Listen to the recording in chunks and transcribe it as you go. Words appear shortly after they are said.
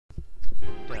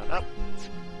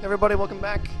Everybody, welcome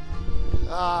back.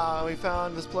 We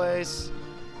found this place,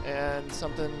 and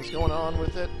something's going on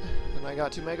with it, and I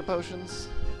got 2 mega potions.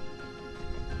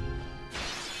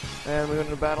 And we went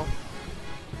into battle.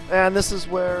 And this is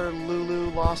where Lulu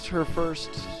lost her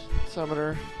first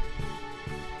summoner.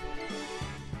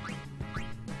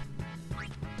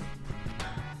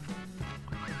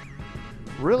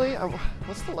 Really?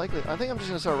 What's the likelihood? I think I'm just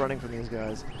gonna start running from these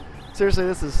guys. Seriously,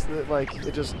 this is like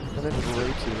it just rapes you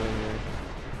right here.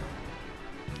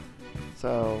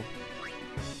 So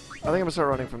I think I'm gonna start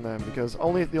running from them because the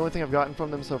only thing I've gotten from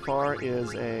them so far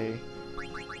is a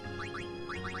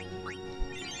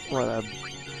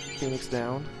Phoenix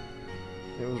down.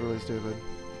 It was really stupid.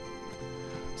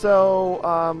 So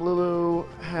Lulu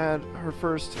had her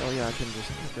first. Oh yeah, I can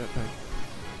just hit that thing.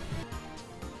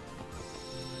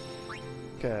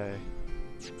 Okay.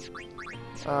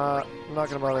 I'm not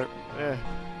gonna bother.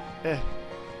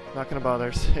 Not gonna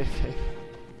bother saving.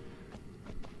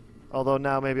 Although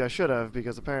now maybe I should have,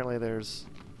 because apparently there's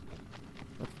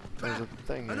a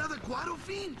thing here. Another Guado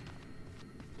fiend?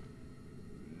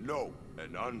 No,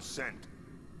 an unsent.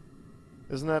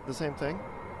 Isn't that the same thing?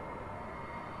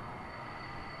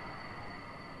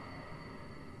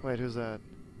 Wait, who's that?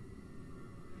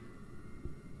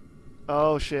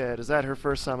 Oh shit, is that her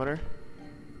first summoner?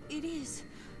 It is.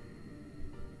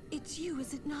 It's you,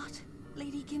 is it not,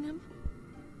 Lady Ginham?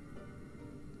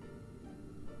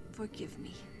 Forgive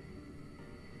me.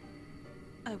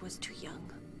 I was too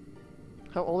young.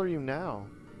 How old are you now?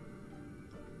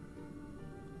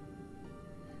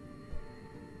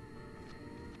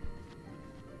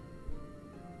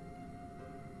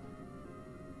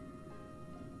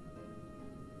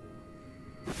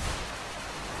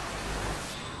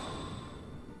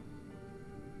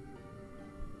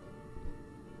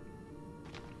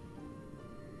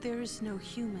 There is no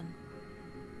human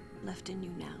left in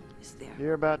you now, is there?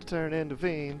 You're about to turn into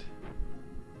fiend.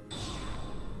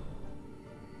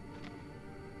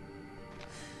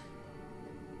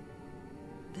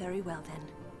 Very well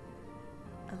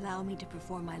then. Allow me to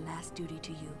perform my last duty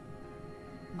to you.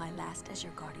 My last as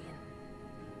your guardian.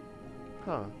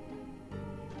 Huh.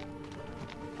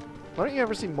 Why don't you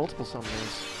ever see multiple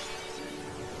summoners?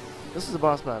 This is a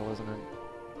boss battle, isn't it?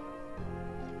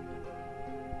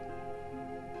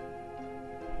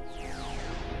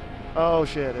 Oh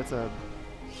shit, it's a...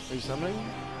 Are you summoning?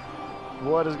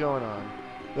 What is going on?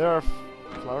 There are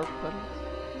flower petals?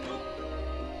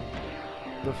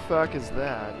 The fuck is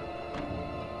that?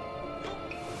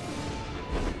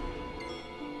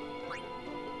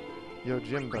 Yo,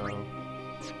 Jimbo.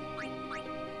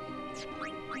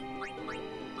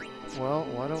 Well,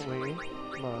 why don't we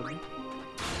mug?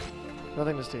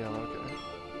 Nothing to steal, okay.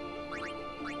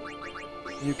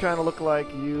 You kind of look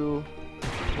like you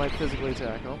might physically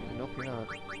attack. Oh, nope, you're not.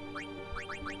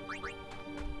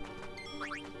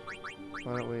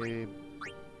 Why don't we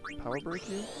power break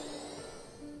you?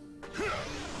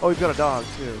 Oh, you've got a dog,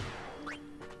 too.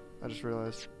 I just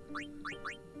realized.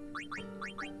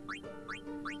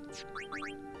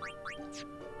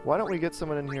 Why don't we get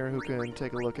someone in here who can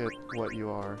take a look at what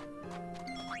you are?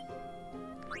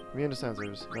 Immune to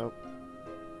sensors. Nope.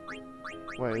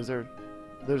 Wait, is there...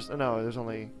 no, there's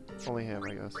only him,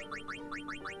 I guess.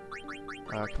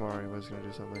 Kamari was gonna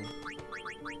do something.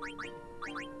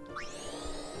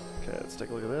 Okay, let's take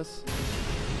a look at this.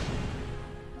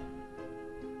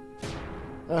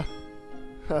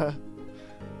 That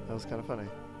was kind of funny.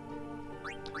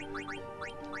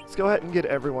 Let's go ahead and get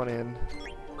everyone in,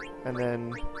 and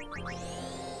then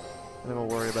we'll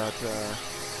worry about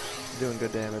doing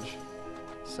good damage.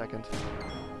 Second.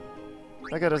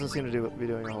 That guy doesn't seem to be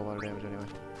doing a whole lot of damage anyway.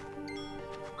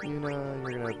 You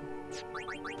know,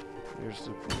 you're just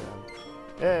down.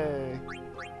 Hey!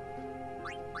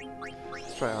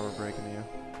 Let's try armor breaking you.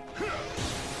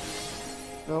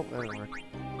 Nope, that didn't work.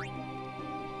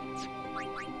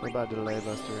 What about delay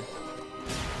buster?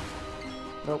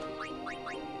 Nope.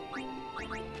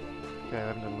 Okay, I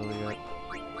haven't done Lily yet.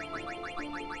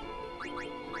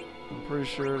 I'm pretty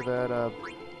sure that,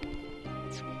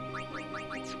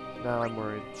 now I'm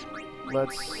worried.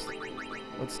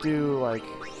 Let's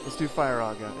do Fire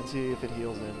Aga and see if it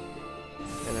heals him.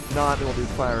 And if not, then we'll do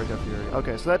Fire Aga Fury.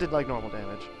 Okay, so that did like normal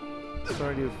damage. So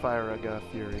we're gonna do Fire Aga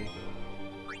Fury.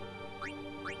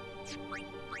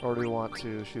 Or do we want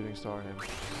to Shooting Star him?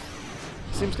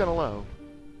 Seems kinda low.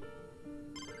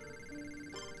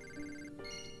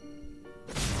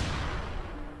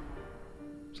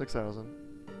 $6,000.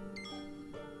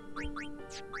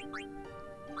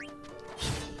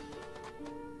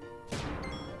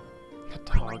 A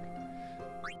dog.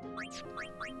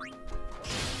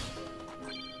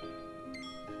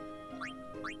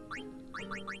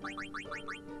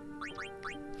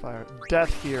 Fire.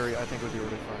 Death Fury, I think would be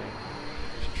really funny.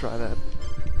 Should try that.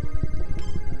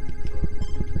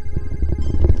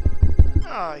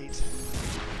 Ah, eat.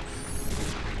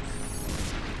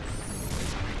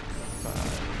 5,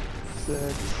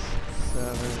 6,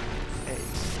 7, 8.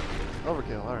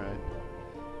 Overkill, alright.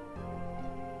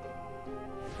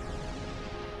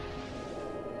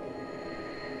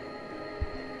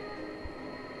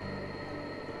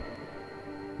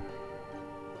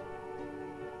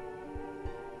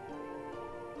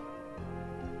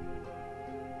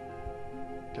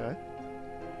 Okay.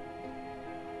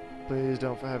 Please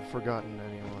don't have forgotten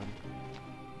anyone.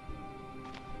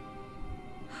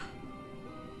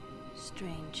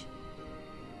 Strange.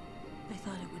 I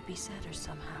thought it would be sadder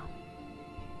somehow.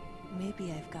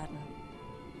 Maybe I've gotten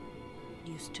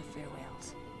used to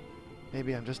farewells.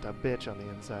 Maybe I'm just a bitch on the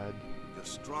inside. You're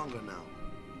stronger now.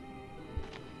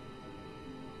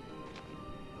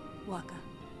 Waka,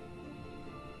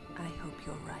 I hope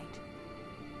you're right.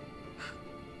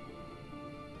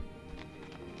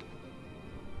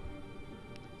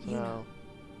 You know,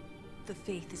 the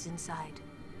faith is inside.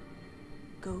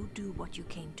 Go do what you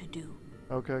came to do.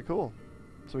 Okay, cool.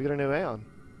 So we get a new Aeon.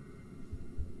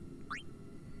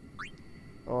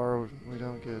 Or we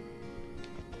don't get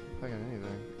fucking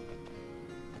anything.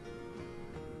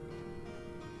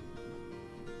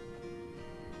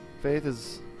 Faith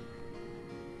is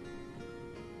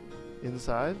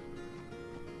inside?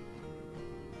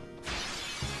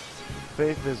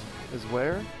 Faith is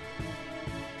where?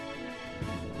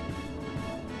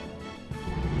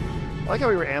 I like how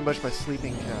we were ambushed by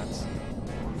sleeping cats.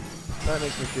 That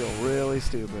makes me feel really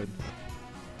stupid.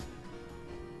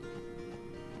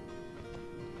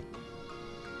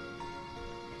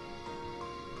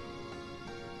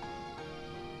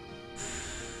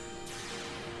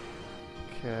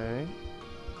 Okay.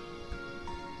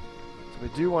 So we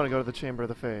do want to go to the Chamber of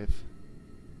the Faith.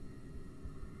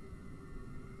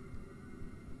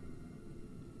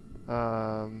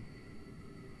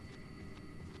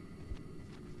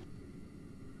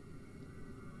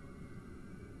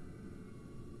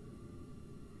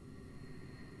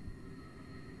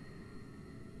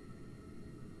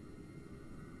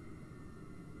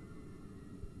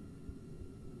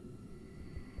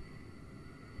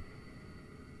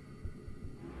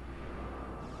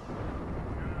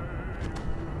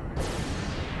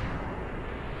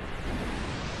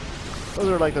 Those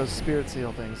are like those spirit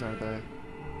seal things, aren't they?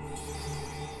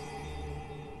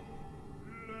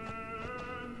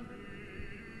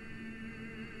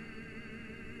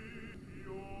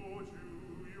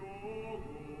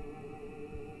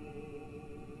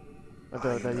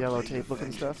 The yellow tape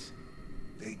looking stuff?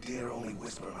 They dare only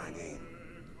whisper my name.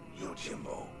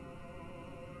 Yojimbo.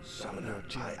 Summoner,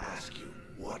 I ask you,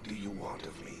 what do you want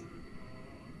of me?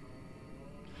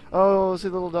 Oh, see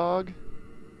the little dog?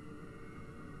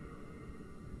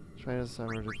 Train as a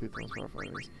summoner to defeat the most powerful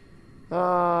enemies.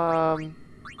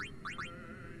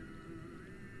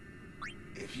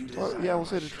 If you well, desire yeah, we'll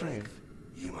say my to train. strength,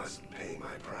 you must pay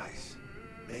my price.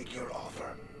 Make your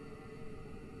offer.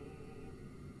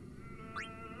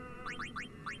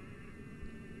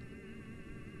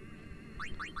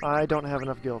 I don't have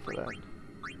enough gil for that.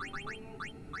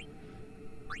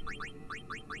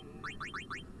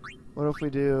 What if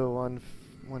we do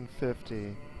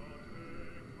 150?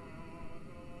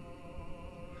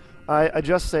 I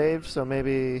just saved, so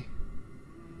maybe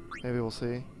we'll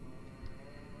see.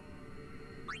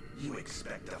 You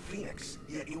expect a phoenix,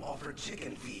 yet you offer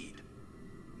chicken feed.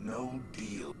 No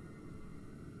deal.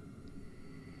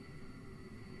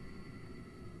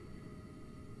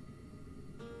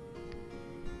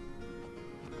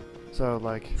 So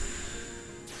like,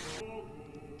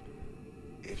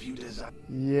 if you desire,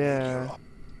 yeah,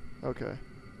 okay.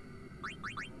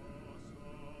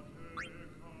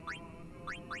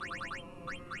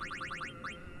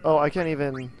 Oh, I can't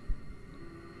even.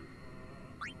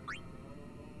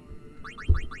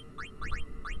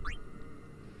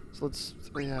 So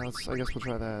I guess we'll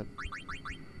try that.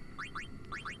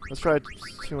 Let's try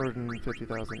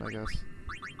 250,000, I guess.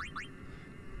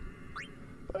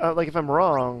 Like if I'm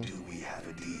wrong. Do we have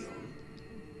a deal?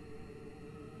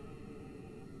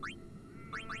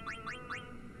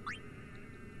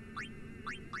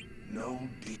 No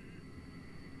deal.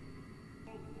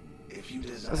 If you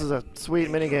desire, This is a sweet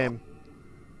minigame.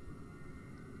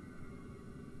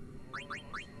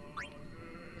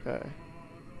 Okay.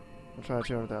 I'll try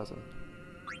 200,000.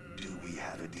 do we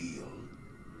have a deal?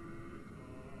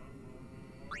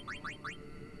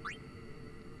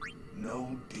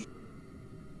 No deal.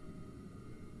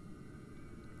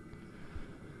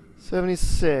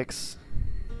 76.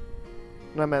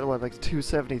 And I'm at what, like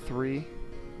 273? No,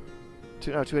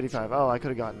 285. Oh, I could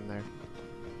have gotten there.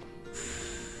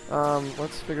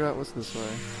 Let's figure out what's this way.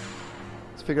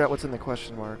 Let's figure out what's in the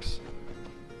question marks.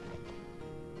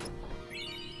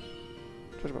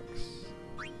 Treasure box.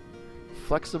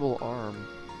 Flexible arm.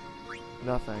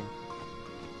 Nothing.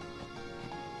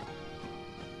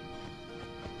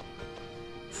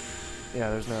 Yeah,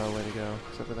 there's no way to go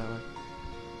except for that way.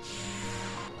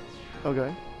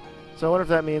 Okay. So I wonder if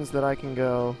that means that I can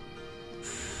go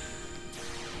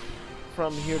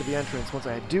from here to the entrance once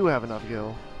I do have enough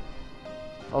gil.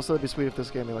 Also, it'd be sweet if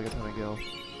this gave me like a ton of gil.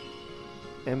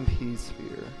 MP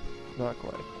sphere. Not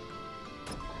quite.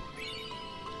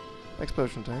 Next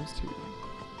potion times 2.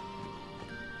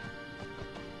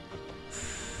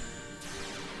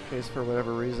 In case for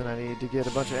whatever reason I need to get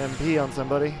a bunch of MP on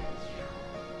somebody.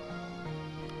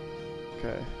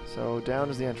 Okay, so down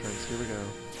is the entrance. Here we go.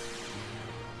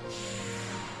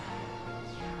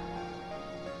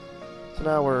 So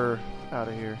now we're out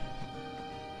of here.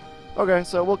 Okay,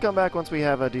 so we'll come back once we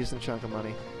have a decent chunk of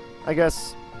money. I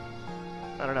guess,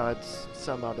 I don't know, at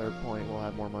some other point we'll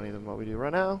have more money than what we do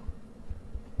right now.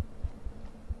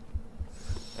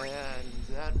 And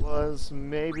that was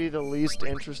maybe the least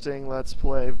interesting Let's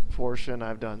Play portion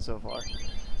I've done so far.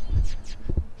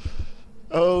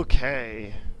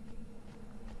 Okay.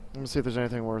 Let me see if there's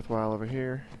anything worthwhile over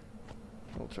here.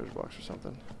 A little treasure box or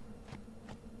something.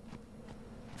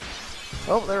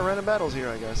 Oh, there are random battles here,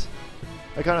 I guess.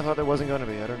 I kind of thought there wasn't going to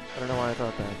be. I don't know why I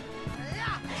thought that.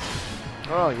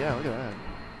 Oh, yeah, look at that.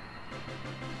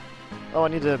 Oh, I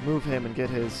need to move him and get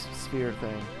his sphere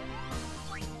thing.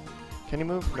 Can he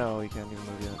move? No, he can't even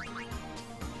move yet.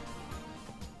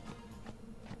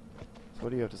 So what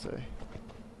do you have to say?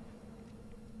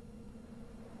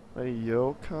 Any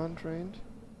Yokon trained?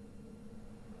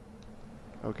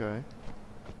 Okay.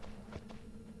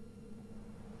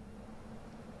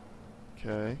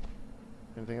 Okay.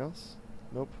 Anything else?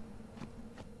 Nope.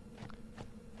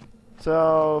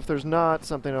 So, if there's not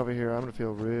something over here, I'm gonna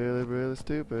feel really, really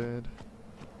stupid.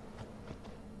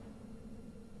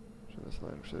 Should this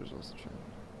line, should there's also chain.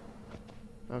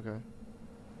 Okay.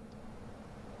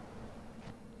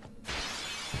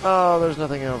 Oh, there's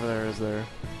nothing over there, is there?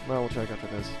 Well, we'll check after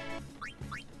this.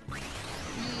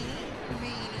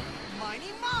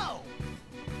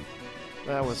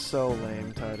 That was so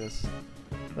lame, Titus.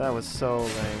 That was so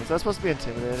lame. Is that supposed to be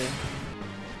intimidating?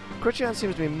 Crit chance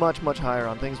seems to be much, much higher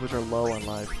on things which are low on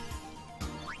life.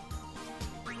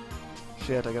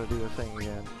 Shit, I gotta do the thing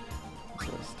again.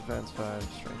 What's this? Defense 5,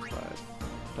 Strength 5.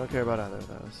 Don't care about either of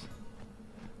those.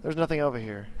 There's nothing over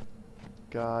here.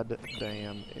 God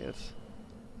damn it.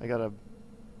 I got a...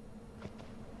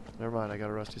 Never mind, I got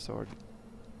a rusty sword.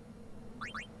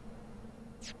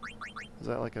 Is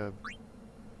that like a...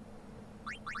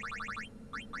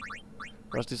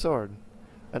 Rusty sword.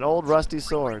 An old rusty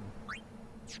sword.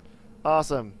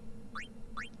 Awesome.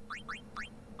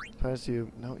 Tries to...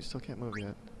 No, you still can't move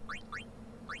yet.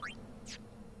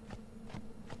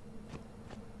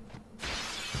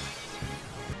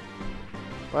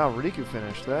 Wow, Riku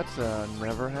finished. That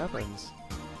never happens.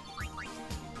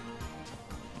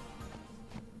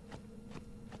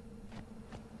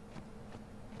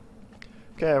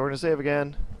 Okay, we're gonna save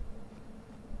again.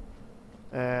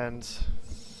 And...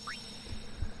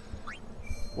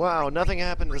 Wow, nothing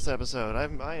happened this episode.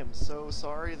 I am so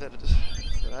sorry that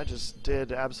I just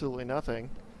did absolutely nothing.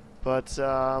 But,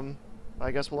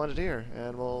 I guess we'll end it here.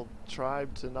 And we'll try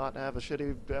to not have a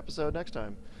shitty episode next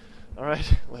time.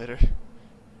 Alright, later.